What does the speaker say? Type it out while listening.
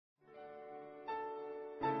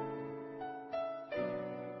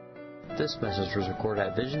This message was recorded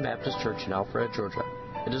at Vision Baptist Church in Alpharetta, Georgia.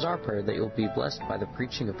 It is our prayer that you'll be blessed by the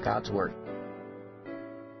preaching of God's Word.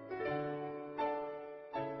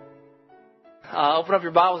 Open up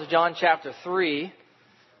your Bibles to John chapter 3.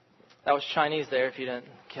 That was Chinese there, if you didn't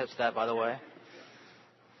catch that, by the way.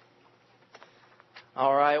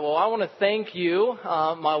 All right, well, I want to thank you.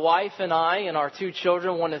 My wife and I and our two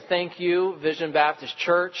children want to thank you, Vision Baptist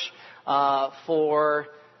Church, for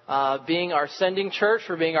being our sending church,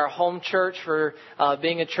 for being our home church, for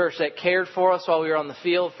being a church that cared for us while we were on the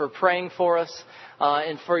field, for praying for us,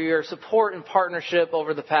 and for your support and partnership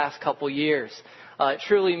over the past couple years. It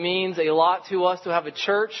truly means a lot to us to have a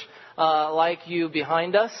church like you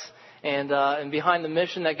behind us and behind the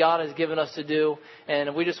mission that God has given us to do.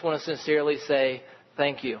 And we just want to sincerely say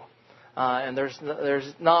thank you. And there's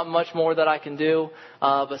not much more that I can do,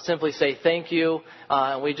 but simply say thank you.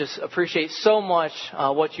 And we just appreciate so much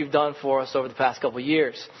what you've done for us over the past couple of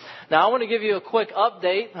years. Now, I want to give you a quick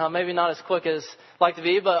update, maybe not as quick as I'd like to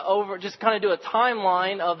be, but just kind of do a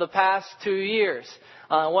timeline of the past 2 years,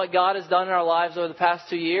 what God has done in our lives over the past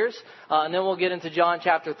 2 years, and then we'll get into John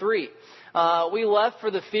chapter 3. We left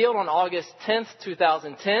for the field on August 10th,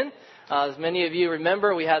 2010. As many of you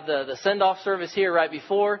remember, we had the send-off service here right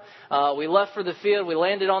before. We left for the field. We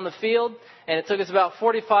landed on the field, and it took us about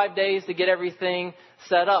 45 days to get everything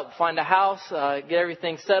set up, find a house, get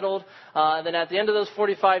everything settled. And then at the end of those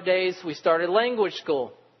 45 days, we started language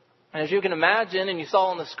school. And as you can imagine, and you saw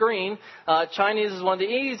on the screen, Chinese is one of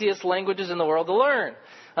the easiest languages in the world to learn.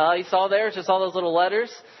 You saw there, it's just all those little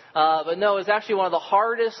letters. But no, it's actually one of the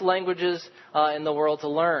hardest languages in the world to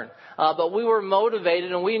learn. But we were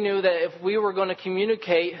motivated, and we knew that if we were going to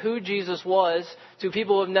communicate who Jesus was to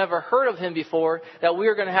people who have never heard of him before, that we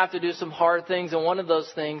were going to have to do some hard things. And one of those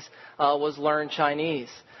things was learn Chinese.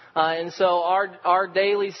 And so our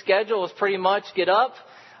daily schedule was pretty much get up,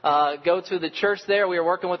 go to the church there. We were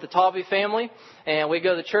working with the Taube family, and we'd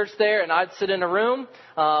go to the church there, and I'd sit in a room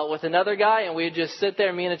with another guy, and we'd just sit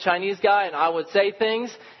there, me and a Chinese guy, and I would say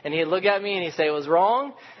things, and he'd look at me, and he'd say it was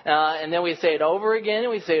wrong, and then we'd say it over again, and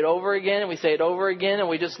we'd say it over again, and we'd say it over again, and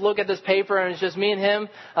we just look at this paper, and it's just me and him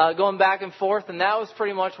going back and forth, and that was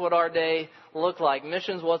pretty much what our day looked like.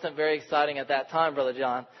 Missions wasn't very exciting at that time, Brother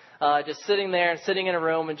John. Just sitting there and sitting in a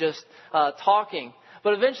room and just talking.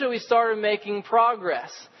 But eventually we started making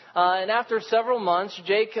progress. And after several months,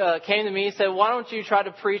 Jake came to me and said, why don't you try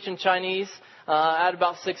to preach in Chinese at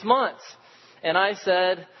about 6 months? And I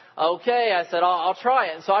said, okay. I said, I'll try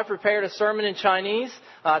it. And so I prepared a sermon in Chinese.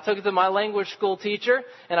 I took it to my language school teacher,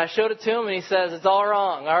 and I showed it to him, and he says, it's all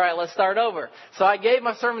wrong. All right, let's start over. So I gave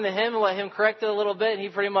my sermon to him and let him correct it a little bit, and he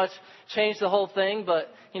pretty much changed the whole thing, but,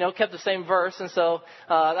 kept the same verse. And so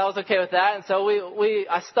that was okay with that. And so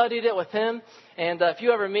I studied it with him. And if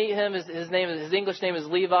you ever meet him, his English name is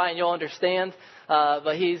Levi, and you'll understand.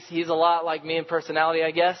 But he's a lot like me in personality,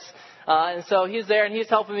 I guess. And so he's there, and he's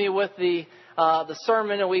helping me with the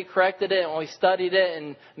sermon, and we corrected it, and we studied it,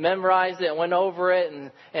 and memorized it, and went over it,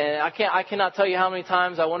 and I cannot tell you how many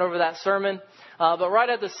times I went over that sermon. But right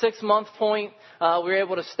at the 6-month point, we were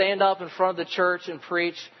able to stand up in front of the church and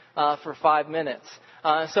preach for 5 minutes.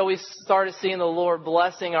 So we started seeing the Lord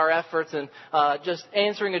blessing our efforts and just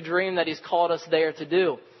answering a dream that He's called us there to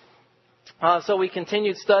do. So we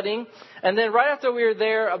continued studying. And then right after we were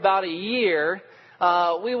there about a year,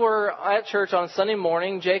 we were at church on Sunday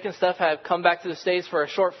morning. Jake and Steph had come back to the States for a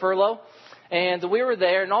short furlough. And we were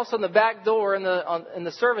there. And also in the back door in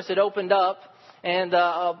the service, it opened up. And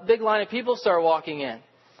a big line of people started walking in.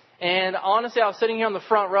 And honestly, I was sitting here on the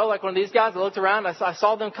front row like one of these guys. I looked around, I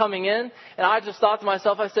saw them coming in, and I just thought to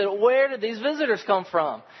myself, I said, where did these visitors come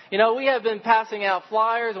from? We have been passing out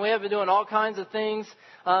flyers, and we have been doing all kinds of things.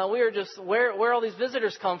 We were just, where all these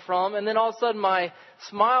visitors come from? And then all of a sudden, my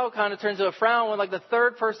smile kind of turns to a frown when like the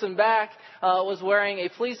third person back was wearing a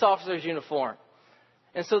police officer's uniform.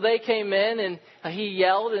 And so they came in, and he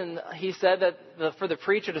yelled, and he said that for the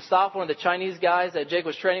preacher to stop. One of the Chinese guys that Jake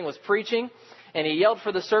was training was preaching. And he yelled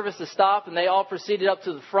for the service to stop, and they all proceeded up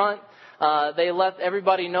to the front. They let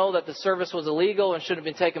everybody know that the service was illegal and shouldn't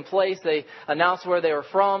have been taking place. They announced where they were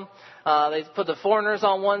from. They put the foreigners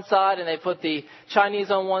on one side, and they put the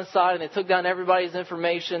Chinese on one side, and they took down everybody's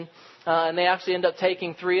information. And they actually ended up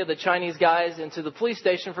taking 3 of the Chinese guys into the police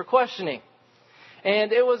station for questioning.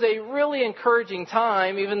 And it was a really encouraging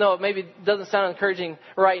time, even though it maybe doesn't sound encouraging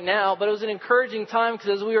right now, but it was an encouraging time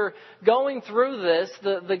because as we were going through this,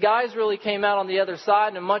 the guys really came out on the other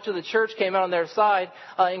side, and much of the church came out on their side,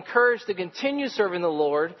 encouraged to continue serving the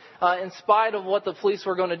Lord in spite of what the police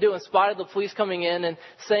were going to do, in spite of the police coming in and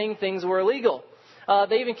saying things were illegal.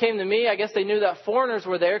 They even came to me. I guess they knew that foreigners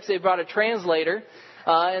were there because they brought a translator.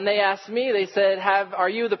 And they asked me, they said, are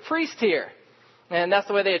you the priest here? And that's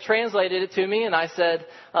the way they had translated it to me. And I said,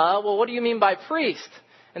 well, what do you mean by priest?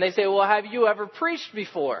 And they say, well, have you ever preached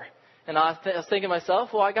before? And I was thinking to myself,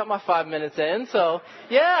 well, I got my 5 minutes in. So,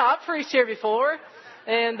 yeah, I've preached here before.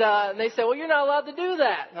 And they said, well, you're not allowed to do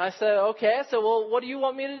that. And I said, okay. I said, well, what do you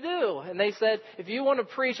want me to do? And they said, if you want to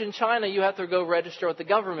preach in China, you have to go register with the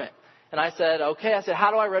government. And I said, okay. I said,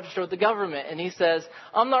 how do I register with the government? And he says,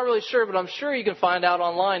 I'm not really sure, but I'm sure you can find out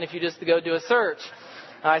online if you just go do a search.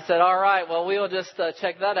 I said, all right, well, we'll just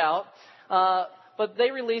check that out. But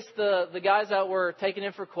they released the guys that were taken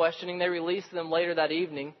in for questioning. They released them later that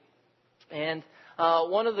evening. And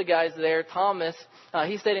one of the guys there, Thomas,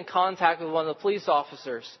 he stayed in contact with one of the police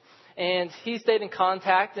officers. And he stayed in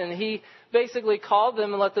contact, and he basically called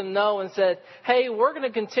them and let them know and said, hey, we're going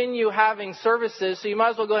to continue having services, so you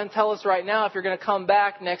might as well go ahead and tell us right now if you're going to come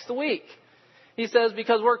back next week. He says,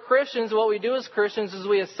 because we're Christians, what we do as Christians is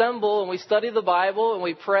we assemble and we study the Bible and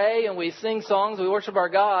we pray and we sing songs, we worship our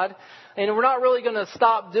God. And we're not really going to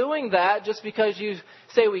stop doing that just because you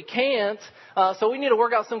say we can't. So we need to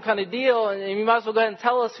work out some kind of deal, and you might as well go ahead and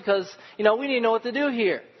tell us because, we need to know what to do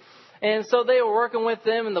here. And so they were working with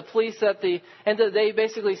them, and the police at the end of the day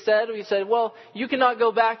basically said, well, you cannot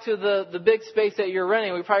go back to the big space that you're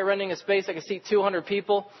renting. We're probably renting a space that could seat 200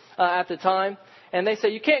 people at the time. And they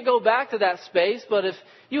said, you can't go back to that space, but if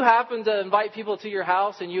you happen to invite people to your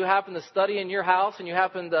house and you happen to study in your house and you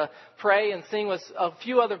happen to pray and sing with a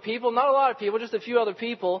few other people, not a lot of people, just a few other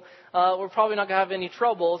people, we're probably not going to have any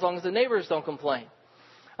trouble as long as the neighbors don't complain.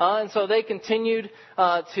 And so they continued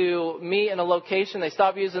to meet in a location. They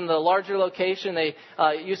stopped using the larger location. They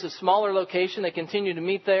used a smaller location. They continued to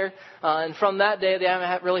meet there. And from that day, they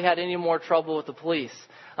haven't really had any more trouble with the police.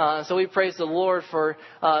 So we praise the Lord for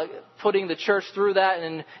putting the church through that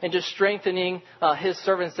and just strengthening His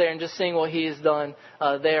servants there and just seeing what He has done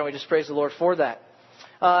there. And we just praise the Lord for that.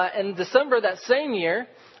 In December that same year,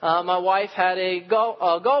 my wife had a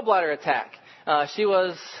gallbladder attack. She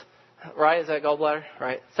was... Right, is that gallbladder?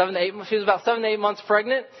 Right. 7 to 8. She was about 7 to 8 months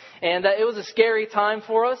pregnant, and it was a scary time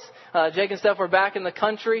for us. Jake and Steph were back in the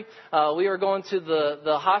country. We were going to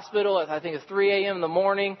the hospital at, I think, it's 3 a.m. in the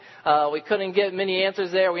morning. We couldn't get many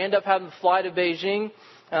answers there. We ended up having to fly to Beijing.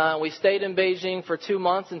 We stayed in Beijing for 2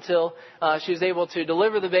 months until she was able to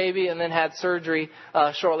deliver the baby, and then had surgery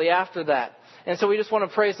shortly after that. And so we just want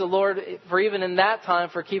to praise the Lord for even in that time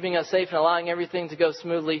for keeping us safe and allowing everything to go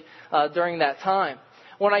smoothly during that time.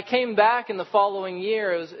 When I came back in the following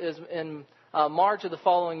year, it was in March of the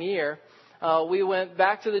following year, we went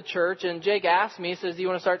back to the church, and Jake asked me, he says, do you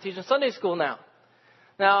want to start teaching Sunday school now?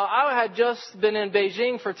 Now, I had just been in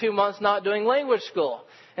Beijing for 2 months not doing language school.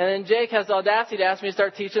 And then Jake has the audacity to ask me to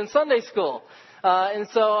start teaching Sunday school. And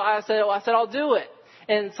so I said, I'll do it.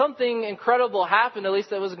 And something incredible happened, at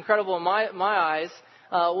least it was incredible in my eyes.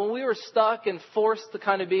 When we were stuck and forced to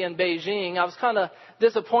kind of be in Beijing, I was kind of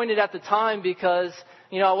disappointed at the time because,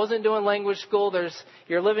 I wasn't doing language school.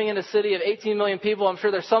 You're living in a city of 18 million people. I'm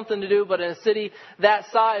sure there's something to do, but in a city that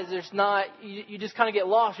size, there's not, you just kind of get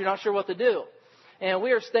lost. You're not sure what to do. And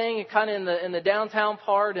we were staying kind of in the downtown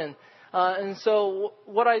part. And so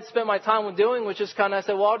what I spent my time with doing was just kind of, I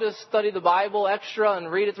said, well, I'll just study the Bible extra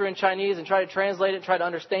and read it through in Chinese and try to translate it, try to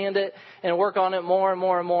understand it and work on it more and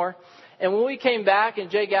more and more. And when we came back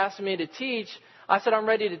and Jake asked me to teach, I said, I'm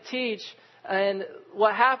ready to teach. And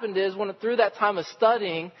what happened is through that time of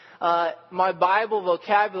studying, my Bible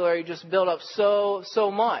vocabulary just built up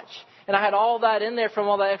so much. And I had all that in there from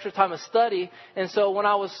all that extra time of study. And so when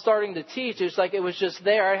I was starting to teach, it's like it was just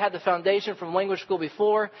there. I had the foundation from language school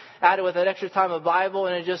before, added with that extra time of Bible.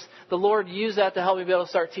 And the Lord used that to help me be able to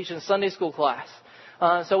start teaching Sunday school class.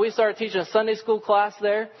 So we started teaching a Sunday school class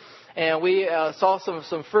there. And we saw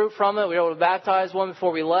some fruit from it. We were able to baptize one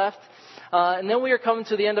before we left. And then we were coming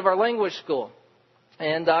to the end of our language school.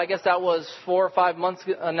 And I guess that was 4 or 5 months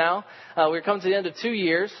now. We were coming to the end of 2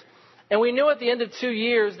 years. And we knew at the end of 2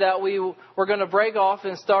 years that we were going to break off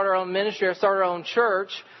and start our own ministry or start our own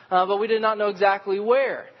church. But we did not know exactly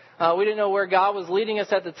where. We didn't know where God was leading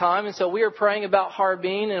us at the time. And so we were praying about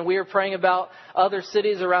Harbin, and we were praying about other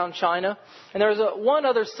cities around China. And there was one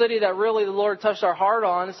other city that really the Lord touched our heart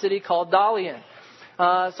on, a city called Dalian.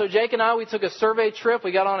 So Jake and I, we took a survey trip.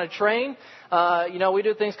 We got on a train. We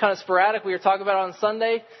do things kind of sporadic. We were talking about it on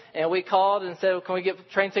Sunday, and we called and said, can we get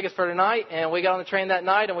train tickets for tonight? And we got on the train that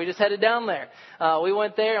night, and we just headed down there. We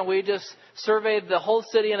went there, and we just surveyed the whole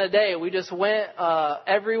city in a day. We just went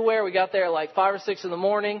everywhere. We got there at like 5 or 6 in the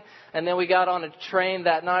morning, and then we got on a train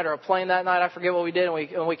that night or a plane that night. I forget what we did,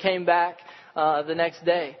 and we came back the next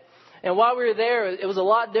day. And while we were there, it was a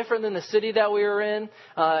lot different than the city that we were in.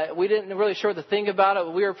 We didn't really sure what to think about it,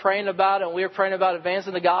 but we were praying about it, and we were praying about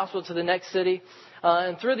advancing the gospel to the next city.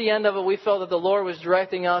 And through the end of it, we felt that the Lord was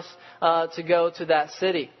directing us to go to that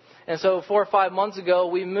city. And so 4 or 5 months ago,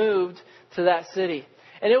 we moved to that city.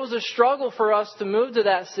 And it was a struggle for us to move to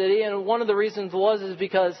that city. And one of the reasons is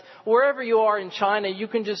because wherever you are in China, you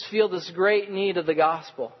can just feel this great need of the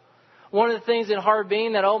gospel. One of the things in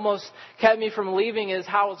Harbin that almost kept me from leaving is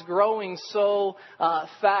how it's growing so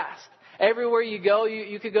fast. Everywhere you go,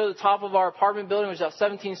 you could go to the top of our apartment building, which is about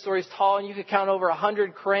 17 stories tall, and you could count over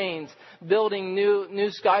 100 cranes building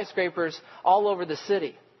new skyscrapers all over the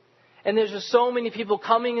city. And there's just so many people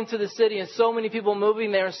coming into the city and so many people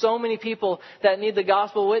moving there and so many people that need the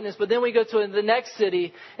gospel witness. But then we go to the next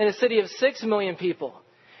city, in a city of 6 million people.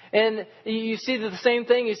 And you see the same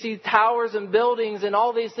thing. You see towers and buildings and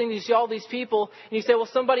all these things. You see all these people. And you say, well,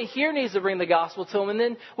 somebody here needs to bring the gospel to them. And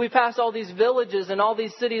then we pass all these villages and all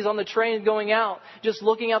these cities on the train going out, just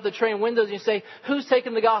looking out the train windows. And you say, who's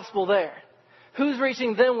taking the gospel there? Who's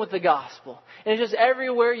reaching them with the gospel? And it's just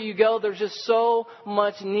everywhere you go, there's just so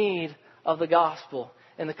much need of the gospel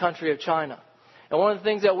in the country of China. And one of the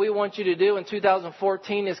things that we want you to do in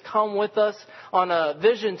 2014 is come with us on a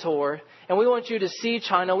vision tour. And we want you to see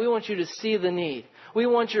China. We want you to see the need. We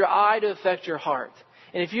want your eye to affect your heart.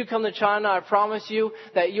 And if you come to China, I promise you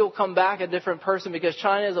that you'll come back a different person, because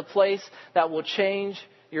China is a place that will change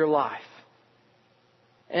your life.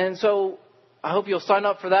 And so I hope you'll sign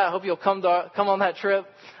up for that. I hope you'll come on that trip.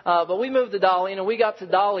 But we moved to Dalian, and we got to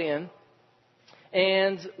Dalian,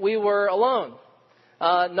 and we were alone.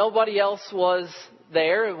 Nobody else was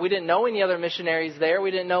there. We didn't know any other missionaries there.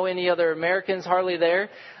 We didn't know any other Americans hardly there.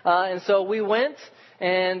 And so we went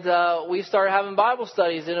and we started having Bible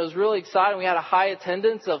studies, and it was really exciting. We had a high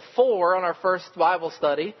attendance of 4 on our first Bible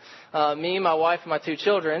study, me, my wife, and my 2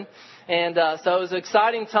 children. And so it was an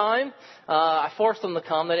exciting time. I forced them to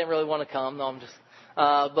come. They didn't really want to come. No, I'm just.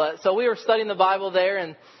 But so we were studying the Bible there,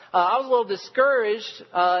 and I was a little discouraged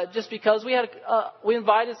just because we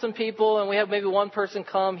invited some people, and we had maybe one person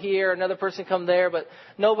come here, another person come there, but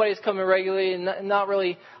nobody's coming regularly, and not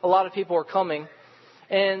really a lot of people were coming.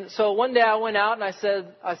 And so one day I went out and I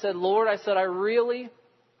said, Lord, I really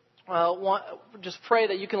just pray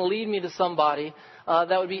that you can lead me to somebody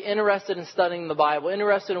that would be interested in studying the Bible,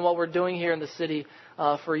 interested in what we're doing here in the city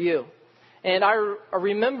for you. And I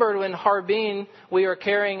remembered in Harbin, I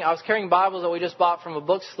was carrying Bibles that we just bought from a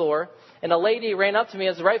bookstore. And a lady ran up to me. It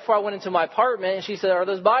was right before I went into my apartment. And she said, are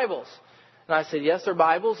those Bibles? And I said, yes, they're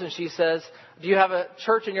Bibles. And she says, do you have a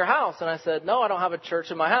church in your house? And I said, no, I don't have a church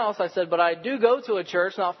in my house. I said, but I do go to a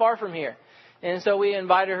church not far from here. And so we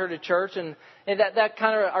invited her to church. And that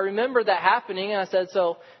kind of, I remembered that happening. And I said,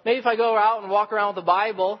 so maybe if I go out and walk around with the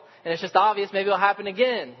Bible and it's just obvious, maybe it'll happen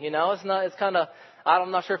again.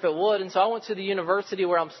 I'm not sure if it would. And so I went to the university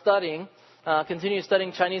where I'm studying, continued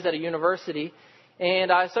studying Chinese at a university.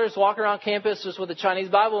 And I started walking around campus just with a Chinese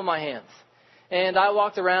Bible in my hands. And I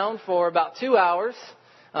walked around for about 2 hours.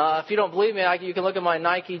 If you don't believe me, you can look at my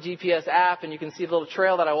Nike GPS app and you can see the little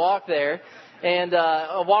trail that I walked there. And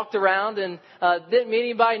I walked around and didn't meet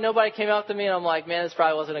anybody. Nobody came up to me. And I'm like, man, this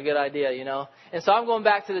probably wasn't a good idea, you know. And so I'm going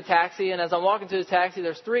back to the taxi. And as I'm walking to the taxi,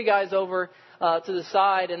 there's 3 guys over to the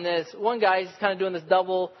side, and this one guy, he's kind of doing this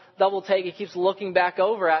double take. He keeps looking back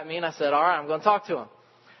over at me, and I said, all right, I'm going to talk to him.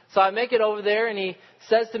 So I make it over there, and he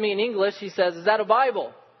says to me in English, he says, is that a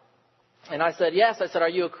Bible? And I said, yes. I said, are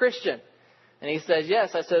you a Christian? And he says,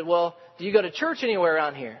 yes. I said, well, do you go to church anywhere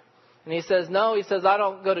around here? And he says, no. He says, I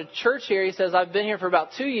don't go to church here. He says, I've been here for about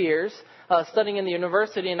 2 years studying in the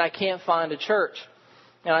university, and I can't find a church.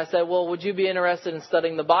 And I said, well, would you be interested in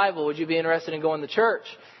studying the Bible? Would you be interested in going to church?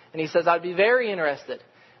 And he says, I'd be very interested.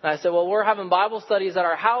 And I said, well, we're having Bible studies at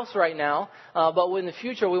our house right now, but in the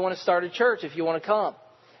future we want to start a church if you want to come.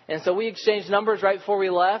 And so we exchanged numbers right before we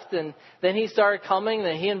left, and then he started coming,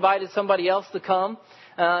 and he invited somebody else to come.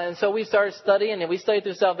 And so we started studying, and we studied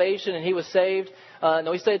through salvation, and he was saved. And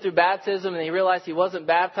we studied through baptism, and he realized he wasn't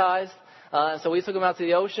baptized. So we took him out to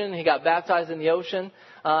the ocean, and he got baptized in the ocean.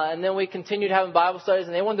 And then we continued having Bible studies,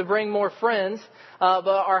 and they wanted to bring more friends, but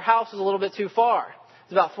our house was a little bit too far.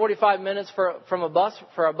 It's about 45 minutes for a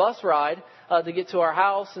bus ride to get to our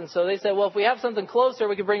house. And so they said, well, if we have something closer,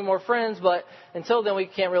 we can bring more friends. But until then, we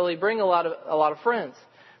can't really bring a lot of friends.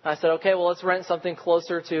 And I said, okay, well, let's rent something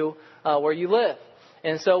closer to where you live.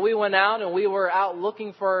 And so we went out, and we were out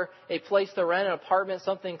looking for a place to rent, an apartment,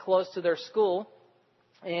 something close to their school.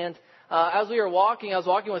 And as we were walking, I was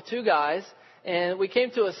walking with 2 guys, and we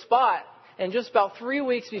came to a spot. And just about 3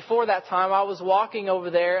 weeks before that time, I was walking over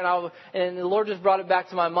there, and the Lord just brought it back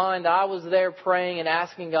to my mind that I was there praying and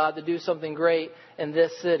asking God to do something great in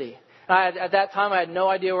this city. At that time, I had no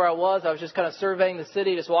idea where I was. I was just kind of surveying the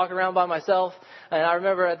city, just walking around by myself. And I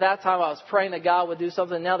remember at that time, I was praying that God would do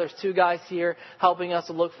something. Now there's 2 guys here helping us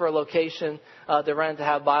to look for a location to rent to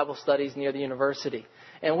have Bible studies near the university.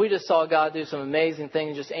 And we just saw God do some amazing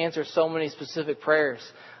things, just answer so many specific prayers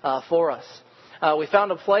for us. We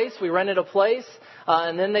found a place, we rented a place,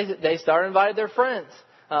 and then they started inviting their friends.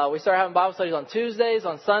 We started having Bible studies on Tuesdays,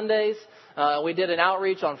 on Sundays. We did an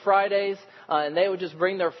outreach on Fridays, and they would just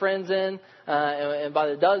bring their friends in and by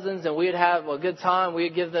the dozens, and we'd have a good time.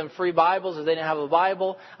 We'd give them free Bibles if they didn't have a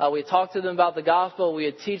Bible. We'd talk to them about the gospel.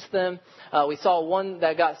 We'd teach them. We saw one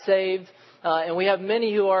that got saved, and we have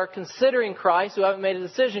many who are considering Christ who haven't made a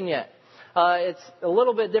decision yet. It's a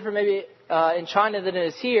little bit different maybe in China than it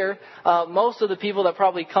is here. Most of the people that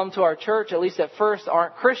probably come to our church, at least at first,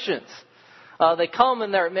 aren't Christians. They come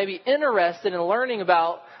and they're maybe interested in learning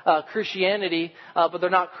about Christianity, but they're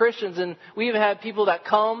not Christians. And we even had people that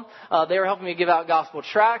come. They were helping me give out gospel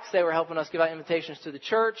tracts. They were helping us give out invitations to the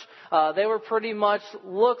church. They were pretty much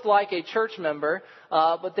looked like a church member,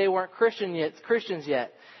 but they weren't Christians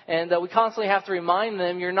yet. And we constantly have to remind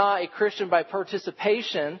them, you're not a Christian by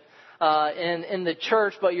participation in the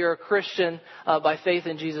church, but you're a Christian by faith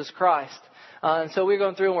in Jesus Christ. And so we're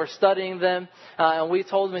going through and we're studying them. And we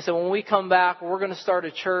told them, we said, when we come back, we're going to start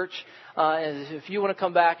a church. And if you want to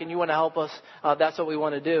come back and you want to help us, that's what we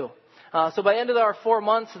want to do. So by the end of our 4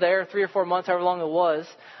 months there, 3 or 4 months, however long it was,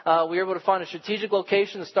 we were able to find a strategic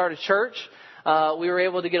location to start a church. We were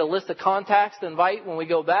able to get a list of contacts to invite when we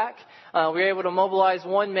go back. We were able to mobilize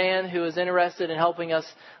one man who is interested in helping us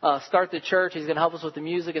start the church. He's going to help us with the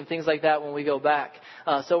music and things like that when we go back.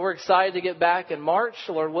 So we're excited to get back in March,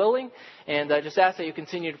 Lord willing. And I just ask that you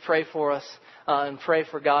continue to pray for us and pray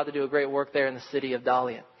for God to do a great work there in the city of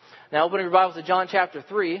Dalian. Now open your Bibles to John chapter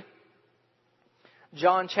 3.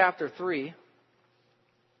 John chapter 3.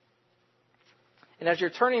 And as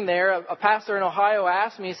you're turning there, a pastor in Ohio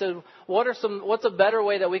asked me, he said, what's a better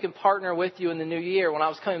way that we can partner with you in the new year? When I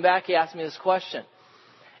was coming back, he asked me this question.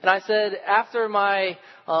 And I said, after my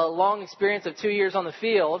long experience of 2 years on the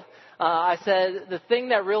field, I said, the thing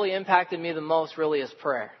that really impacted me the most really is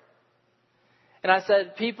prayer. And I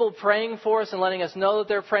said, people praying for us and letting us know that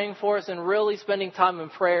they're praying for us and really spending time in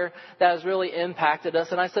prayer, that has really impacted us.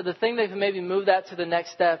 And I said, the thing that can maybe move that to the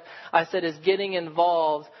next step, I said, is getting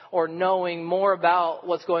involved or knowing more about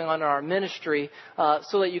what's going on in our ministry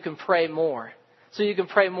so that you can pray more. So you can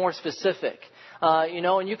pray more specific.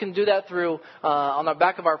 And you can do that through, on the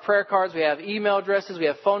back of our prayer cards, we have email addresses, we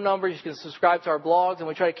have phone numbers, you can subscribe to our blogs, and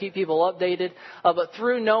we try to keep people updated. But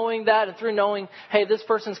through knowing that and through knowing, hey, this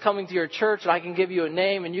person's coming to your church, and I can give you a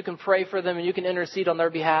name, and you can pray for them, and you can intercede on their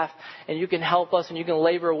behalf, and you can help us, and you can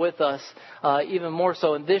labor with us, even more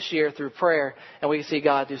so in this year through prayer, and we can see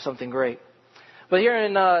God do something great. But here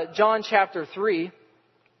in John chapter 3,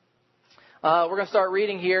 we're going to start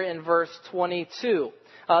reading here in verse 22.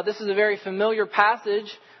 This is a very familiar passage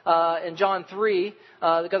in John 3.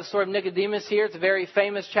 They've got the story of Nicodemus here. It's a very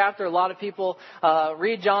famous chapter. A lot of people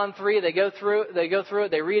read John 3. They go through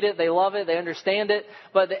it. They read it. They love it. They understand it.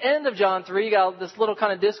 But at the end of John 3, you got this little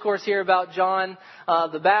kind of discourse here about John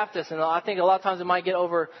the Baptist. And I think a lot of times it might get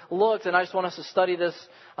overlooked. And I just want us to study this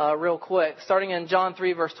real quick. Starting in John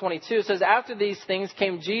 3, verse 22, it says, after these things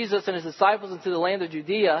came Jesus and his disciples into the land of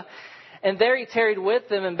Judea. And there he tarried with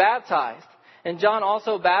them and baptized. And John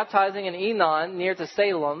also baptizing in Enon near to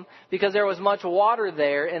Salem, because there was much water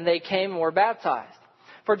there, and they came and were baptized.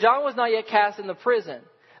 For John was not yet cast into prison.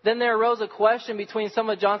 Then there arose a question between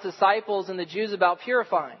some of John's disciples and the Jews about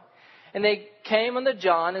purifying. And they came unto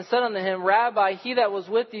John and said unto him, Rabbi, he that was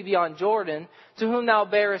with thee beyond Jordan, to whom thou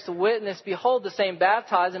bearest witness, behold, the same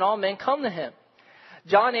baptized, and all men come to him.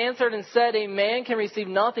 John answered and said, a man can receive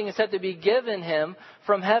nothing except to be given him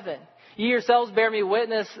from heaven. Ye yourselves bear me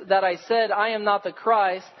witness that I said, I am not the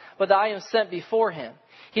Christ, but that I am sent before him.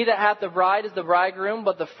 He that hath the bride is the bridegroom,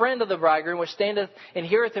 but the friend of the bridegroom, which standeth and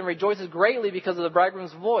heareth him, rejoices greatly because of the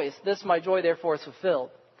bridegroom's voice. This my joy therefore is fulfilled.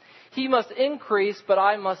 He must increase, but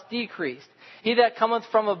I must decrease. He that cometh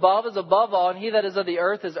from above is above all, and he that is of the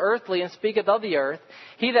earth is earthly, and speaketh of the earth.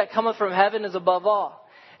 He that cometh from heaven is above all.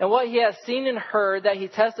 And what he hath seen and heard, that he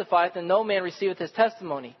testifieth, and no man receiveth his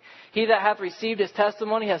testimony. He that hath received his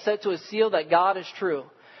testimony hath set to his seal that God is true.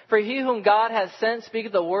 For he whom God hath sent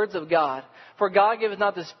speaketh the words of God. For God giveth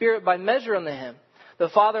not the Spirit by measure unto him. The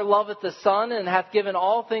Father loveth the Son, and hath given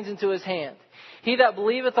all things into his hand. He that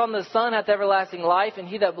believeth on the Son hath everlasting life, and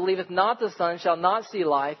he that believeth not the Son shall not see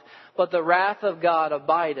life, but the wrath of God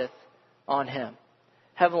abideth on Him.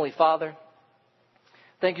 Heavenly Father,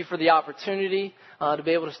 thank you for the opportunity to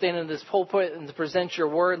be able to stand in this pulpit and to present your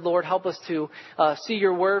word. Lord, help us to see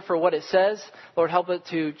your word for what it says. Lord, help it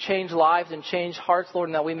to change lives and change hearts, Lord,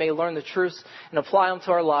 and that we may learn the truths and apply them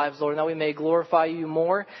to our lives, Lord, and that we may glorify you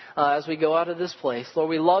more as we go out of this place. Lord,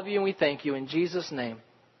 we love you and we thank you. In Jesus' name,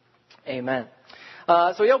 amen.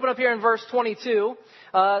 So we open up here in verse 22,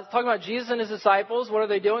 talking about Jesus and his disciples. What are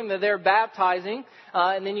they doing? They're baptizing.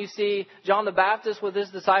 And then you see John the Baptist with his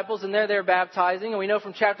disciples, and they're baptizing. And we know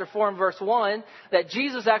from chapter 4 and verse 1 that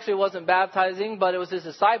Jesus actually wasn't baptizing, but it was his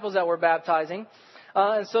disciples that were baptizing.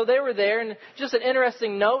 And so they were there. And just an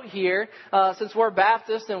interesting note here, since we're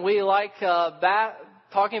Baptists and we like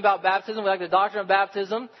talking about baptism, we like the doctrine of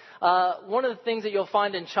baptism. One of the things that you'll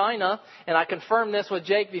find in China, and I confirmed this with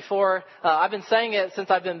Jake before, I've been saying it since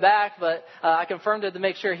I've been back, but I confirmed it to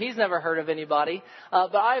make sure he's never heard of anybody.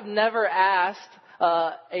 But I've never asked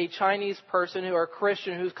a Chinese person or a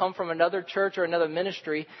Christian who's come from another church or another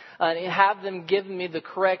ministry and have them give me the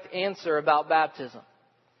correct answer about baptism.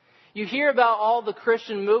 You hear about all the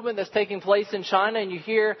Christian movement that's taking place in China, and you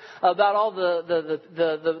hear about all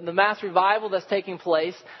the mass revival that's taking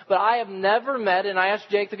place. But I have never met, and I asked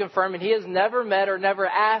Jake to confirm, and he has never met or never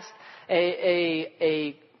asked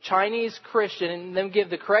a Chinese Christian and them give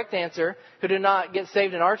the correct answer who did not get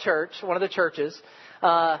saved in our church, one of the churches,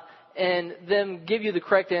 and them give you the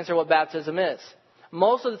correct answer what baptism is.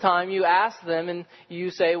 Most of the time you ask them and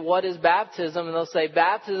you say, what is baptism? And they'll say,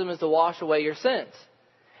 baptism is to wash away your sins.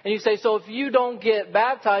 And you say, so if you don't get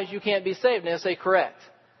baptized, you can't be saved. And they'll say, correct.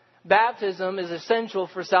 Baptism is essential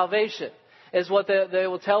for salvation, is what they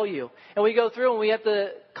will tell you. And we go through and we have to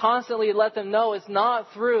constantly let them know it's not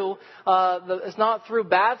through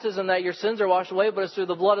baptism that your sins are washed away, but it's through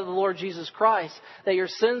the blood of the Lord Jesus Christ that your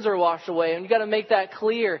sins are washed away. And you got to make that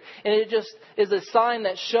clear. And it just is a sign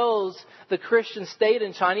that shows the Christian state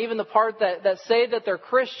in China. Even the part that say that they're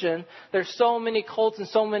Christian, there's so many cults and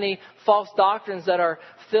so many false doctrines that are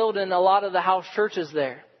filled in a lot of the house churches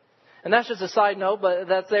there. And that's just a side note, but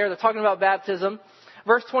that's there. They're talking about baptism.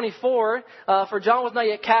 Verse 24, for John was not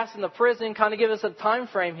yet cast into prison, kind of give us a time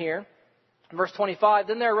frame here. Verse 25,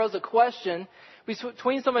 then there arose a question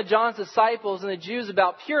between some of John's disciples and the Jews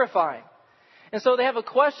about purifying. And so they have a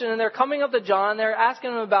question, and they're coming up to John, they're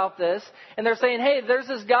asking him about this, and they're saying, hey, there's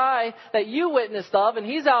this guy that you witnessed of, and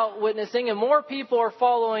he's out witnessing, and more people are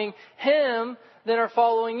following him than are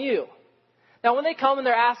following you. Now, when they come and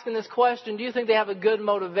they're asking this question, do you think they have a good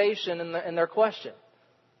motivation in their question?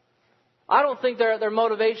 I don't think their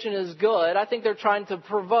motivation is good. I think they're trying to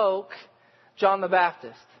provoke John the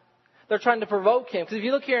Baptist. They're trying to provoke him. Because if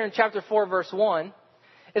you look here in chapter 4, verse 1,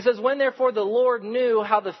 it says, when therefore the Lord knew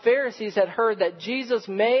how the Pharisees had heard that Jesus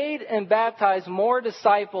made and baptized more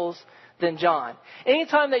disciples than John.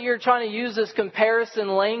 Anytime that you're trying to use this comparison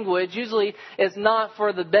language, usually it's not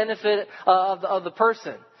for the benefit of the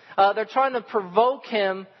person. They're trying to provoke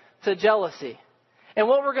him to jealousy. And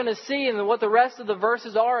what we're going to see and what the rest of the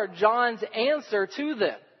verses are John's answer to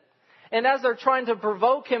them. And as they're trying to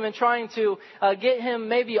provoke him and trying to get him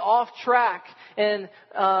maybe off track and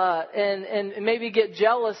maybe get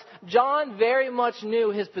jealous, John very much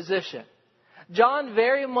knew his position. John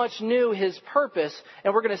very much knew his purpose.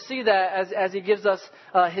 And we're going to see that as he gives us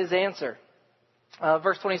his answer.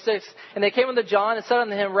 Verse 26, and they came unto John and said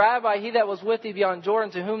unto him, Rabbi, he that was with thee beyond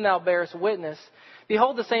Jordan, to whom thou bearest witness,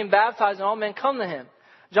 behold, the same baptized, and all men come to him.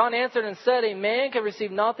 John answered and said, a man can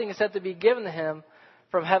receive nothing except to be given to him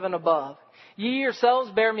from heaven above. Ye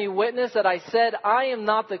yourselves bear me witness that I said, I am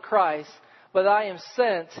not the Christ, but I am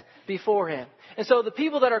sent before him. And so the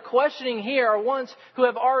people that are questioning here are ones who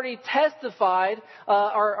have already testified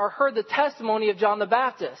or heard the testimony of John the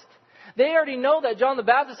Baptist. They already know that John the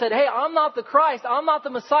Baptist said, hey, I'm not the Christ. I'm not the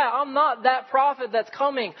Messiah. I'm not that prophet that's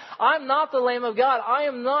coming. I'm not the Lamb of God. I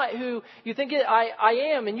am not who you think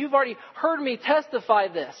I am. And you've already heard me testify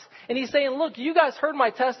this. And he's saying, look, you guys heard my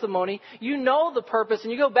testimony. You know the purpose.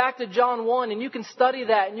 And you go back to John 1 and you can study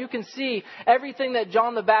that and you can see everything that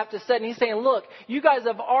John the Baptist said. And he's saying, look, you guys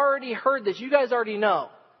have already heard this. You guys already know.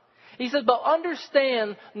 He says, but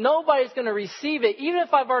understand, nobody's going to receive it. Even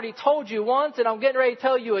if I've already told you once and I'm getting ready to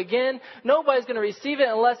tell you again, nobody's going to receive it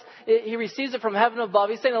unless he receives it from heaven above.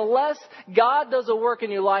 He's saying, unless God does a work in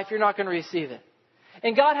your life, you're not going to receive it.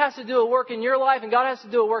 And God has to do a work in your life, and God has to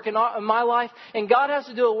do a work in my life, and God has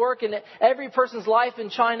to do a work in every person's life in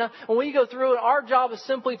China. When we go through it, our job is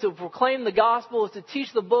simply to proclaim the gospel, is to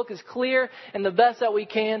teach the book as clear and the best that we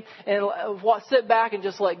can, and sit back and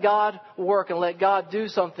just let God work and let God do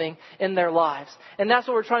something in their lives. And that's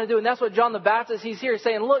what we're trying to do, and that's what John the Baptist, he's here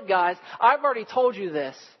saying, look guys, I've already told you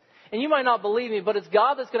this. And you might not believe me, but it's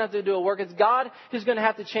God that's going to have to do a work. It's God who's going to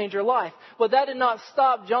have to change your life. But that did not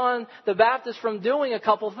stop John the Baptist from doing a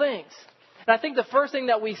couple things. And I think the first thing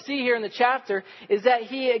that we see here in the chapter is that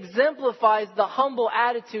he exemplifies the humble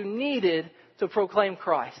attitude needed to proclaim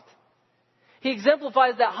Christ. He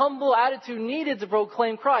exemplifies that humble attitude needed to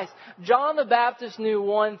proclaim Christ. John the Baptist knew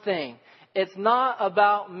one thing. It's not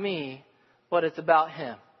about me, but it's about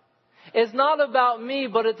Him. It's not about me,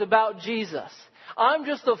 but it's about Jesus. I'm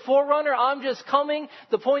just a forerunner. I'm just coming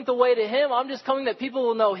to point the way to Him. I'm just coming that people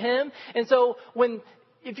will know Him. And so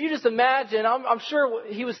if you just imagine, I'm sure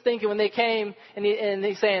he was thinking when they came and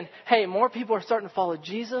he's saying, hey, more people are starting to follow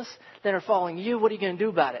Jesus than are following you. What are you going to do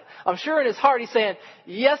about it? I'm sure in his heart he's saying,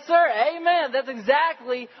 yes, sir. Amen. That's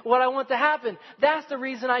exactly what I want to happen. That's the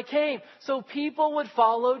reason I came. So people would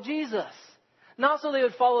follow Jesus. Not so they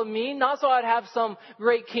would follow me, not so I'd have some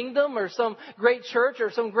great kingdom or some great church or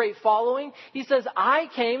some great following. He says, I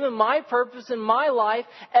came and my purpose in my life,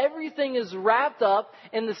 everything is wrapped up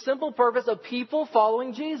in the simple purpose of people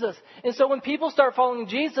following Jesus. And so when people start following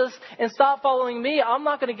Jesus and stop following me, I'm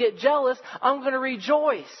not going to get jealous. I'm going to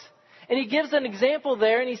rejoice. And he gives an example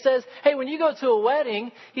there and he says, hey, when you go to a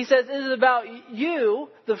wedding, he says, is it about you,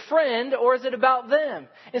 the friend, or is it about them?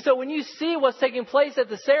 And so when you see what's taking place at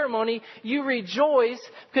the ceremony, you rejoice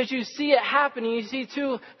because you see it happening. You see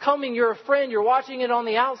two coming, you're a friend, you're watching it on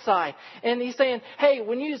the outside. And he's saying, hey,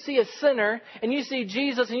 when you see a sinner and you see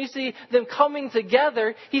Jesus and you see them coming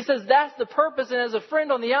together, he says, that's the purpose. And as a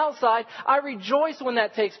friend on the outside, I rejoice when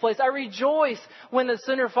that takes place. I rejoice when the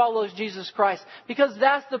sinner follows Jesus Christ because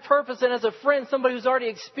that's the purpose. And as a friend, somebody who's already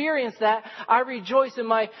experienced that, I rejoice and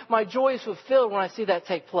my joy is fulfilled when I see that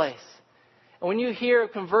take place. And when you hear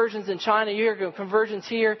of conversions in China, you hear of conversions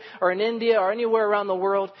here or in India or anywhere around the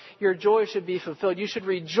world, your joy should be fulfilled. You should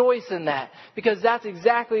rejoice in that because that's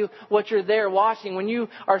exactly what you're there watching. When you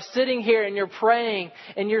are sitting here and you're praying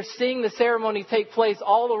and you're seeing the ceremony take place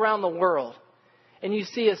all around the world, and you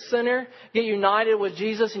see a sinner get united with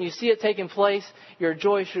Jesus and you see it taking place, your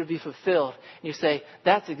joy should be fulfilled. And you say,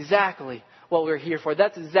 that's exactly what we're here for.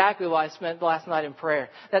 That's exactly why I spent last night in prayer.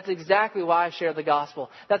 That's exactly why I share the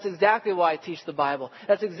gospel. That's exactly why I teach the Bible.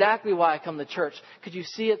 That's exactly why I come to church. Because you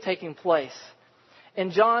see it taking place.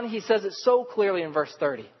 And John, he says it so clearly in verse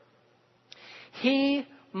 30. He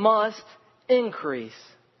must increase,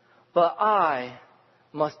 but I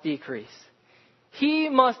must decrease. He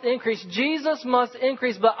must increase. Jesus must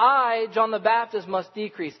increase, but I, John the Baptist, must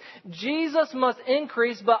decrease. Jesus must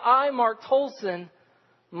increase, but I, Mark Tolson,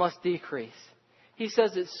 must decrease. He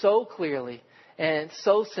says it so clearly and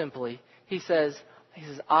so simply. He says,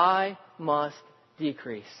 I must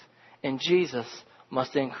decrease, and Jesus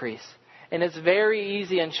must increase. And it's very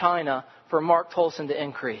easy in China for Mark Tolson to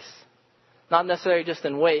increase. Not necessarily just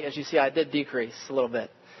in weight, as you see, I did decrease a little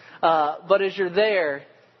bit. But as you're there,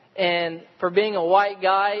 and for being a white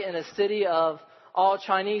guy in a city of all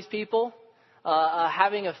Chinese people,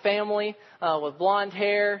 having a family with blonde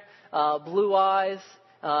hair, blue eyes,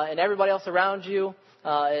 and everybody else around you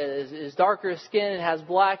is darker skin and has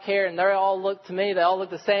black hair, and they all look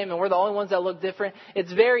the same, and we're the only ones that look different.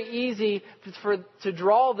 It's very easy to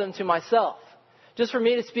draw them to myself. Just for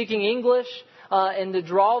me to speaking English and to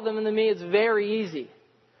draw them into me, it's very easy.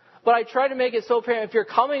 But I try to make it so apparent. If you're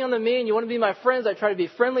coming unto me and you want to be my friends, I try to be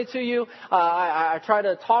friendly to you. I try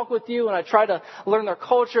to talk with you and I try to learn their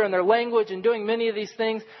culture and their language and doing many of these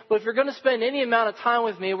things. But if you're going to spend any amount of time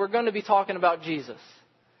with me, we're going to be talking about Jesus.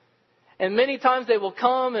 And many times they will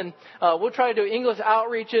come and we'll try to do English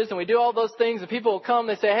outreaches and we do all those things. And people will come,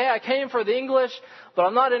 they say, hey, I came for the English, but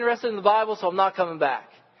I'm not interested in the Bible, so I'm not coming back.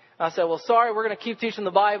 I said, well, sorry, we're going to keep teaching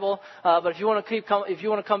the Bible. But if you want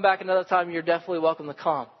to come back another time, you're definitely welcome to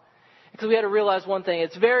come. Because we had to realize one thing.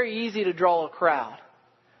 It's very easy to draw a crowd.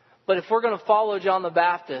 But if we're going to follow John the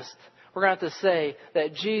Baptist, we're going to have to say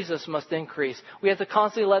that Jesus must increase. We have to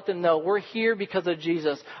constantly let them know we're here because of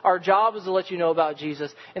Jesus. Our job is to let you know about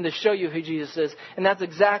Jesus and to show you who Jesus is. And that's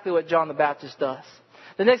exactly what John the Baptist does.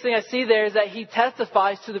 The next thing I see there is that he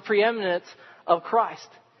testifies to the preeminence of Christ.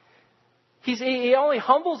 He only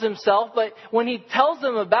humbles himself, but when he tells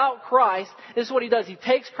them about Christ, this is what he does. He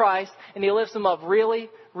takes Christ and he lifts him up really,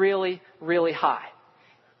 really, really high.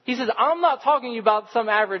 He says, I'm not talking to you about some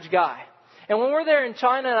average guy. And when we're there in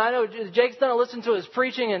China, and I know Jake's done listen to his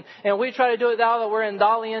preaching, and we try to do it now that we're in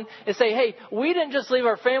Dalian, and say, hey, we didn't just leave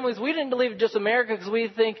our families. We didn't leave just America because we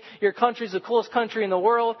think your country's the coolest country in the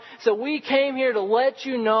world. So we came here to let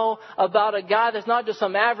you know about a guy that's not just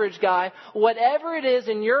some average guy. Whatever it is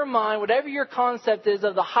in your mind, whatever your concept is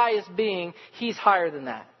of the highest being, he's higher than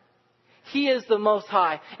that. He is the most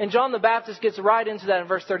high. And John the Baptist gets right into that in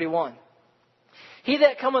verse 31. He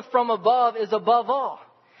that cometh from above is above all.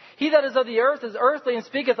 He that is of the earth is earthly and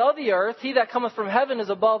speaketh of the earth. He that cometh from heaven is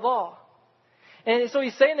above all. And so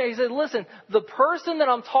he's saying there, he said, listen, the person that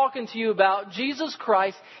I'm talking to you about, Jesus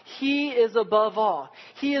Christ, He is above all.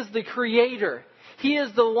 He is the Creator. He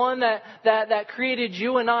is the one that created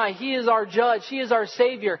you and I. He is our judge. He is our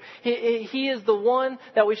Savior. He is the one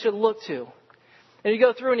that we should look to. And you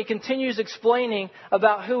go through and he continues explaining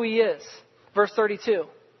about who He is. Verse 32.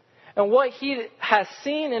 And what he has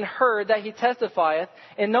seen and heard that he testifieth,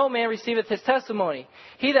 and no man receiveth his testimony.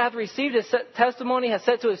 He that hath received his testimony has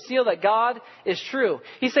set to a seal that God is true.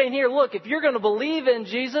 He's saying here, look, if you're going to believe in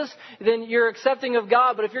Jesus, then you're accepting of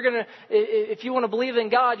God. But if you want to believe in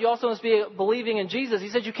God, you also must be believing in Jesus. He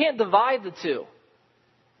said you can't divide the two.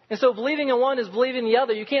 And so believing in one is believing in the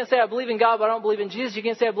other. You can't say I believe in God, but I don't believe in Jesus. You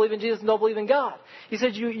can't say I believe in Jesus and don't believe in God. He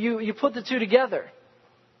said you put the two together.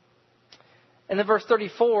 And then verse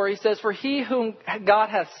 34, he says, for he whom God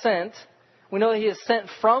hath sent, we know that he is sent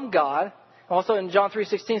from God. Also in John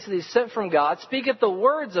 3:16, it says he's sent from God, speaketh the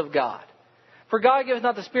words of God. For God giveth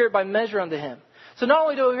not the Spirit by measure unto him. So not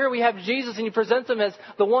only do here we have Jesus and he presents him as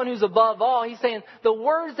the one who's above all, he's saying the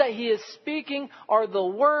words that he is speaking are the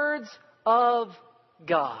words of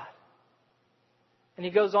God. And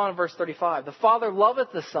he goes on in verse 35. The Father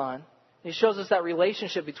loveth the Son. He shows us that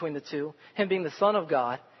relationship between the two, him being the Son of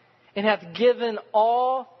God, and hath given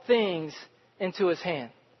all things into his hand.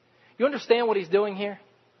 You understand what he's doing here?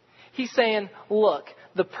 He's saying, look,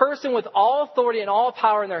 the person with all authority and all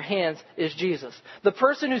power in their hands is Jesus. The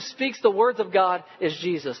person who speaks the words of God is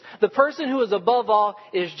Jesus. The person who is above all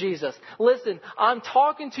is Jesus. Listen, I'm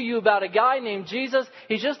talking to you about a guy named Jesus.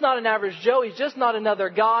 He's just not an average Joe. He's just not another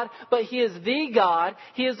God, but he is the God.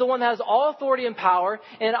 He is the one that has all authority and power.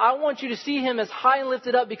 And I want you to see him as high and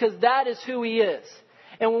lifted up because that is who he is.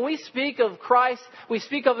 And when we speak of Christ, we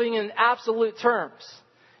speak of him in absolute terms.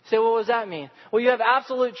 You say, well, what does that mean? Well, you have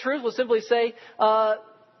absolute truth. We'll simply say,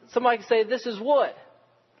 somebody can say, this is wood.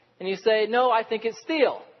 And you say, no, I think it's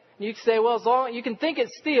steel. And you can say, well, you can think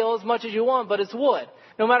it's steel as much as you want, but it's wood.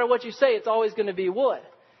 No matter what you say, it's always going to be wood.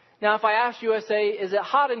 Now, if I ask you, I say, is it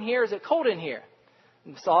hot in here? Is it cold in here?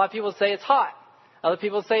 So a lot of people say it's hot. Other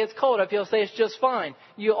people say it's cold. Other people say it's just fine.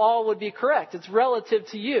 You all would be correct. It's relative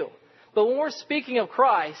to you. But when we're speaking of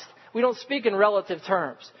Christ, we don't speak in relative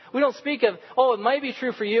terms. We don't speak of, oh, it might be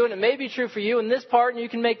true for you and it may be true for you in this part and you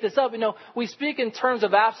can make this up. No, we speak in terms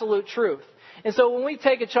of absolute truth. And so when we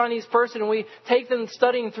take a Chinese person and we take them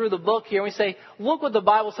studying through the book here and we say, look what the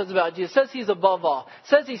Bible says about Jesus. It says he's above all. It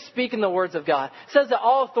says he's speaking the words of God. It says that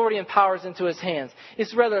all authority and power is into his hands.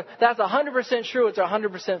 It's rather, that's 100% true, it's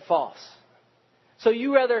 100% false. So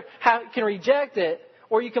you rather can reject it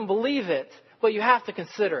or you can believe it, but you have to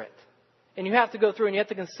consider it. And you have to go through and you have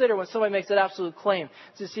to consider when somebody makes that absolute claim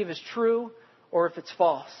to see if it's true or if it's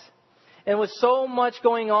false. And with so much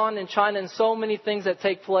going on in China and so many things that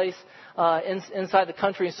take place inside the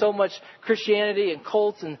country and so much Christianity and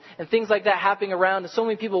cults and things like that happening around and so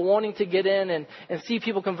many people wanting to get in and see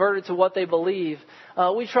people converted to what they believe,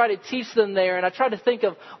 we try to teach them there. And I try to think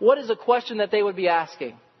of what is a question that they would be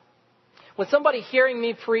asking. When somebody hearing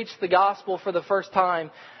me preach the gospel for the first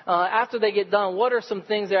time, after they get done, what are some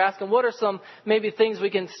things they're asking? What are some maybe things we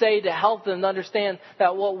can say to help them to understand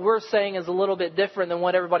that what we're saying is a little bit different than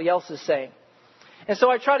what everybody else is saying? And so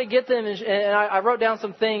I try to get them, and I wrote down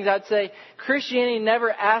some things. I'd say, Christianity never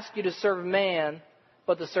asks you to serve man,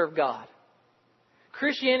 but to serve God.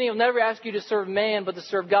 Christianity will never ask you to serve man, but to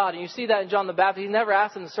serve God. And you see that in John the Baptist. He never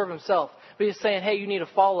asked him to serve himself. But he's saying, hey, you need to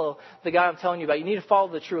follow the guy I'm telling you about. You need to follow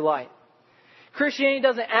the true light. Christianity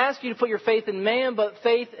doesn't ask you to put your faith in man, but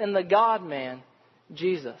faith in the God-man,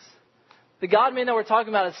 Jesus. The God-man that we're talking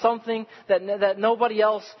about is something that nobody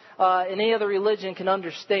else in any other religion can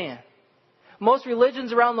understand. Most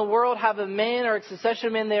religions around the world have a man or a succession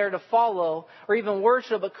of men there to follow or even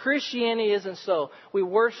worship, but Christianity isn't so. We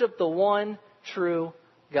worship the one true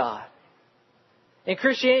God. In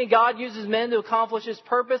Christianity, God uses men to accomplish His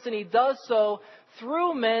purpose, and He does so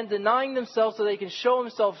through men denying themselves so they can show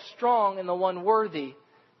Himself strong and the one worthy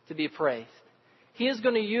to be praised. He is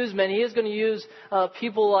going to use men. He is going to use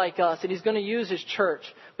people like us, and He's going to use His church.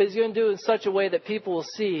 But He's going to do it in such a way that people will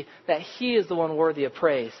see that He is the one worthy of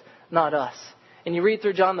praise, not us. And you read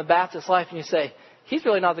through John the Baptist's life and you say, he's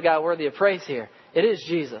really not the guy worthy of praise here. It is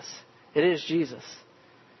Jesus. It is Jesus.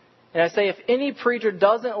 And I say, if any preacher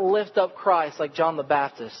doesn't lift up Christ like John the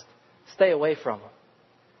Baptist, stay away from him.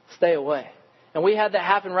 Stay away. And we had that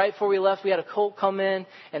happen right before we left. We had a cult come in,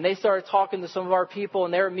 and they started talking to some of our people,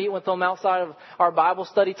 and they were meeting with them outside of our Bible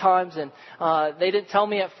study times. And they didn't tell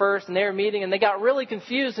me at first, and they were meeting, and they got really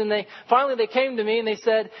confused. And finally they came to me, and they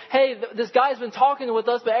said, "Hey, this guy's been talking with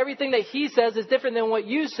us, but everything that he says is different than what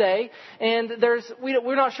you say, and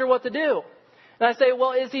we're not sure what to do." And I say,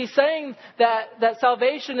 "Well, is he saying that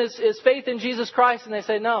salvation is faith in Jesus Christ?" And they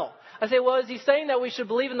say, "No." I say, "Well, is he saying that we should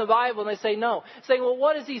believe in the Bible?" And they say, "No." Saying, "Well,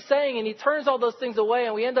 what is he saying?" And he turns all those things away,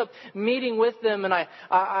 and we end up meeting with them. And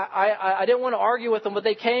I didn't want to argue with them, but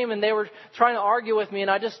they came and they were trying to argue with me. And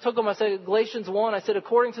I just took them. I said, Galatians 1. I said,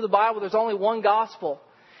 according to the Bible, there's only one gospel.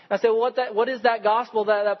 And I said, well, what is that gospel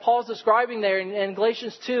that Paul's describing there? In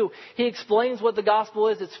Galatians 2, he explains what the gospel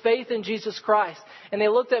is. It's faith in Jesus Christ. And they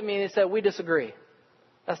looked at me and they said, "We disagree.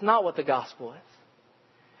 That's not what the gospel is."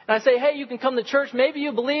 And I say, "Hey, you can come to church. Maybe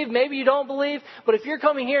you believe, maybe you don't believe. But if you're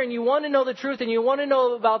coming here and you want to know the truth and you want to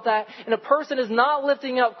know about that, and a person is not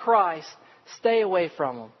lifting up Christ, stay away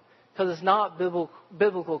from them. Because it's not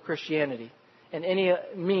biblical Christianity in any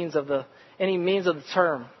means of the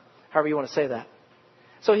term, however you want to say that."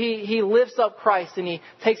 So he lifts up Christ and he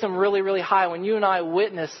takes him really, really high. When you and I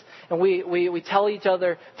witness and we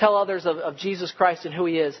tell others of Jesus Christ and who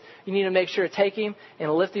he is, you need to make sure to take him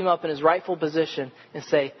and lift him up in his rightful position and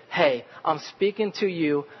say, "Hey, I'm speaking to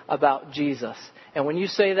you about Jesus." And when you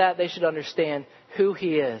say that, they should understand who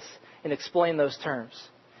he is and explain those terms.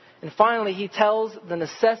 And finally, he tells the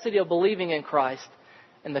necessity of believing in Christ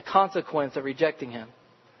and the consequence of rejecting him.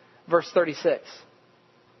 Verse 36.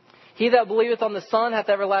 "He that believeth on the Son hath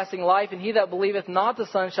everlasting life, and he that believeth not the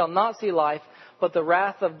Son shall not see life, but the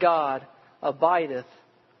wrath of God abideth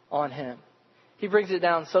on him." He brings it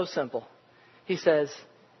down so simple. He says,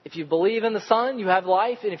 if you believe in the Son, you have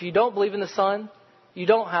life, and if you don't believe in the Son, you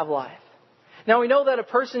don't have life. Now we know that a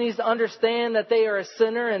person needs to understand that they are a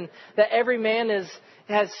sinner and that every man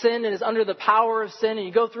has sinned and is under the power of sin. And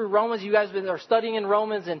you go through Romans, you guys are studying in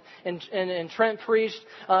Romans and Trent preached,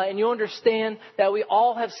 and you understand that we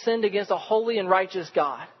all have sinned against a holy and righteous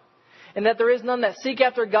God. And that there is none that seek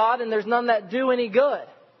after God and there's none that do any good.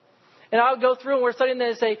 And I would go through and we're studying there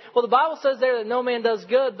and say, well, the Bible says there that no man does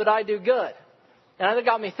good, but I do good. And that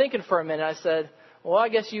got me thinking for a minute. I said, well, I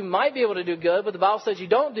guess you might be able to do good, but the Bible says you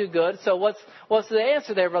don't do good. So what's the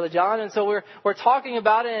answer there, Brother John? And so we're talking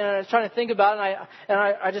about it, and I was trying to think about it, and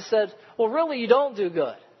I just said, well, really, you don't do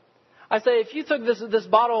good. I say, if you took this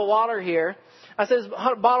bottle of water here, I said, this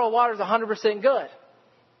bottle of water is 100% good.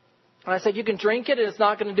 And I said, you can drink it, and it's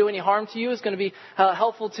not going to do any harm to you. It's going to be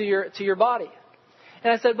helpful to your body.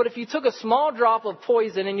 And I said, but if you took a small drop of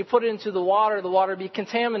poison and you put it into the water would be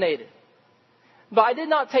contaminated. But I did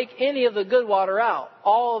not take any of the good water out.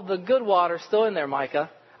 All of the good water is still in there, Micah.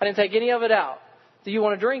 I didn't take any of it out. Do you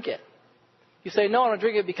want to drink it? You say, no, I want to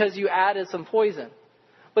drink it because you added some poison.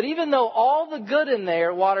 But even though all the good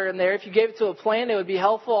water in there, if you gave it to a plant, it would be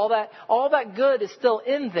helpful. All that good is still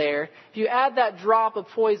in there. If you add that drop of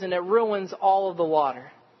poison, it ruins all of the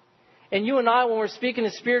water. And you and I, when we're speaking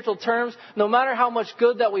in spiritual terms, no matter how much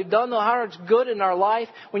good that we've done, no matter how much good in our life,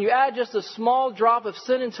 when you add just a small drop of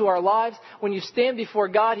sin into our lives, when you stand before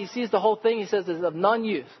God, He sees the whole thing. He says it's of none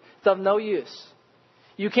use. It's of no use.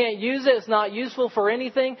 You can't use it. It's not useful for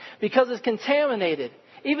anything because it's contaminated.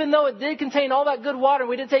 Even though it did contain all that good water,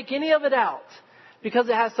 we didn't take any of it out because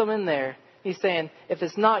it has some in there. He's saying if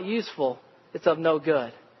it's not useful, it's of no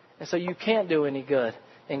good. And so you can't do any good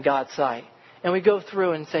in God's sight. And we go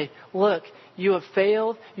through and say, look, you have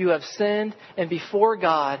failed, you have sinned, and before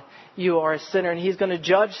God, you are a sinner, and He's going to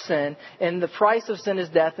judge sin, and the price of sin is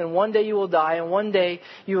death, and one day you will die, and one day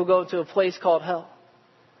you will go to a place called hell.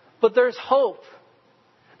 But there's hope.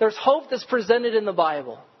 There's hope that's presented in the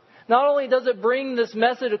Bible. Not only does it bring this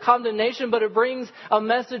message of condemnation, but it brings a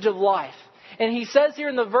message of life. And he says here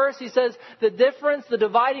in the verse, he says, the difference, the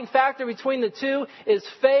dividing factor between the two is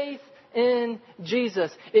faith in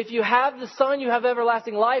Jesus. If you have the Son, you have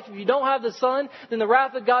everlasting life. If you don't have the Son, then the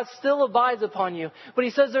wrath of God still abides upon you. But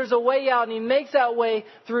he says there's a way out, and he makes that way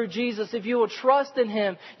through Jesus. If you will trust in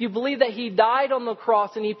him, you believe that he died on the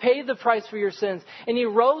cross and he paid the price for your sins and he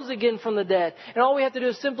rose again from the dead. And all we have to do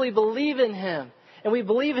is simply believe in him. And we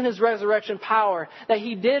believe in his resurrection power, that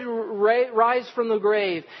he did rise from the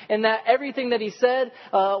grave, and that everything that he said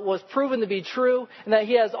was proven to be true, and that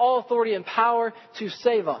he has all authority and power to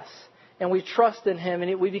save us. And we trust in him,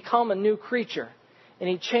 and we become a new creature, and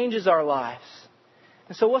he changes our lives.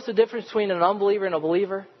 And so what's the difference between an unbeliever and a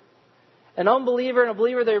believer? An unbeliever and a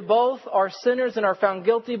believer, they both are sinners and are found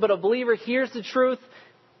guilty, but a believer hears the truth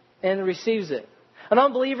and receives it. An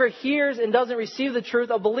unbeliever hears and doesn't receive the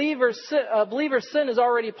truth. A believer's sin is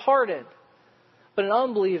already pardoned, but an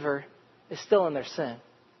unbeliever is still in their sin.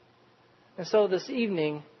 And so this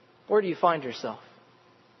evening, where do you find yourself?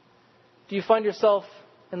 Do you find yourself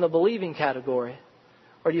in the believing category,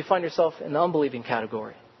 or do you find yourself in the unbelieving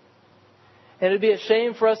category? And it would be a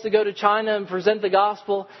shame for us to go to China and present the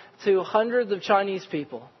gospel to hundreds of Chinese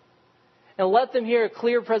people and let them hear a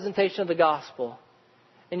clear presentation of the gospel.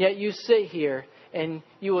 And yet you sit here and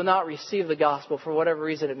you will not receive the gospel for whatever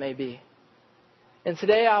reason it may be. And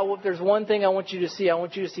today, if there's one thing I want you to see, I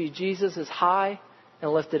want you to see Jesus is high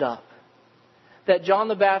and lifted up. That John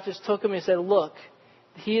the Baptist took him and said, look,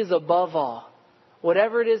 he is above all.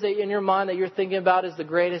 Whatever it is that in your mind that you're thinking about is the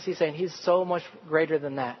greatest, he's saying he's so much greater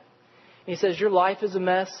than that. And he says, your life is a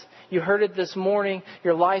mess. You heard it this morning.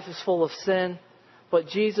 Your life is full of sin. But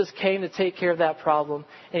Jesus came to take care of that problem.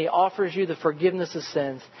 And He offers you the forgiveness of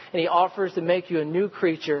sins. And He offers to make you a new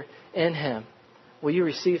creature in Him. Will you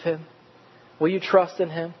receive Him? Will you trust in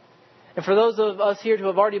Him? And for those of us here who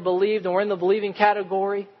have already believed and we're in the believing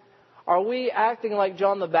category, are we acting like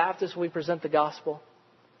John the Baptist when we present the gospel?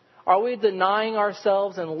 Are we denying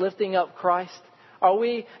ourselves and lifting up Christ? Are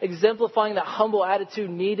we exemplifying that humble attitude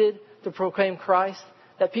needed to proclaim Christ?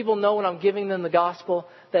 That people know when I'm giving them the gospel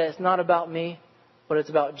that it's not about me, but it's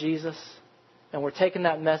about Jesus. And we're taking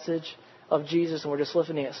that message of Jesus and we're just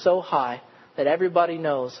lifting it so high that everybody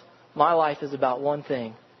knows my life is about one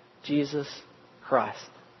thing, Jesus Christ.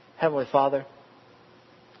 Heavenly Father,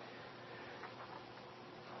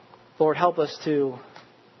 Lord, help us to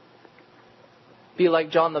be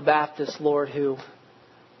like John the Baptist, Lord, who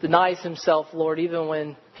denies himself, Lord, even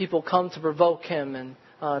when people come to provoke him and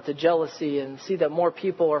to jealousy and see that more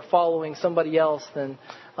people are following somebody else than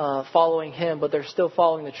following him, but they're still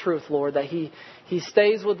following the truth, Lord, that he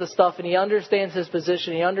stays with the stuff and he understands his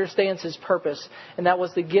position, he understands his purpose, and that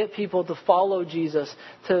was to get people to follow Jesus,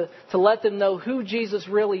 to let them know who Jesus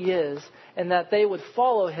really is, and that they would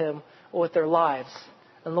follow him with their lives.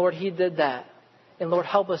 And Lord, he did that. And Lord,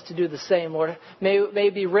 help us to do the same. Lord, may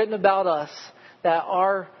it be written about us that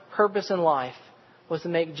our purpose in life was to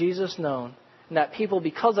make Jesus known, and that people,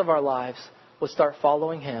 because of our lives, would start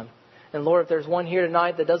following him. And Lord, if there's one here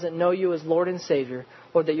tonight that doesn't know you as Lord and Savior,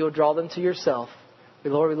 Lord, that you'll draw them to yourself.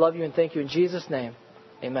 Lord, we love you and thank you in Jesus' name.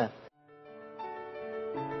 Amen.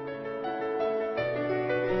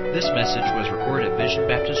 This message was recorded at Vision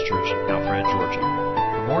Baptist Church in Alpharetta, Georgia.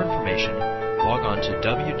 For more information, log on to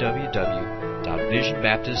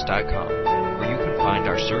www.visionbaptist.com, where you can find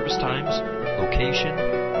our service times, location,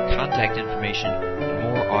 contact information, and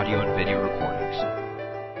more audio and video recordings.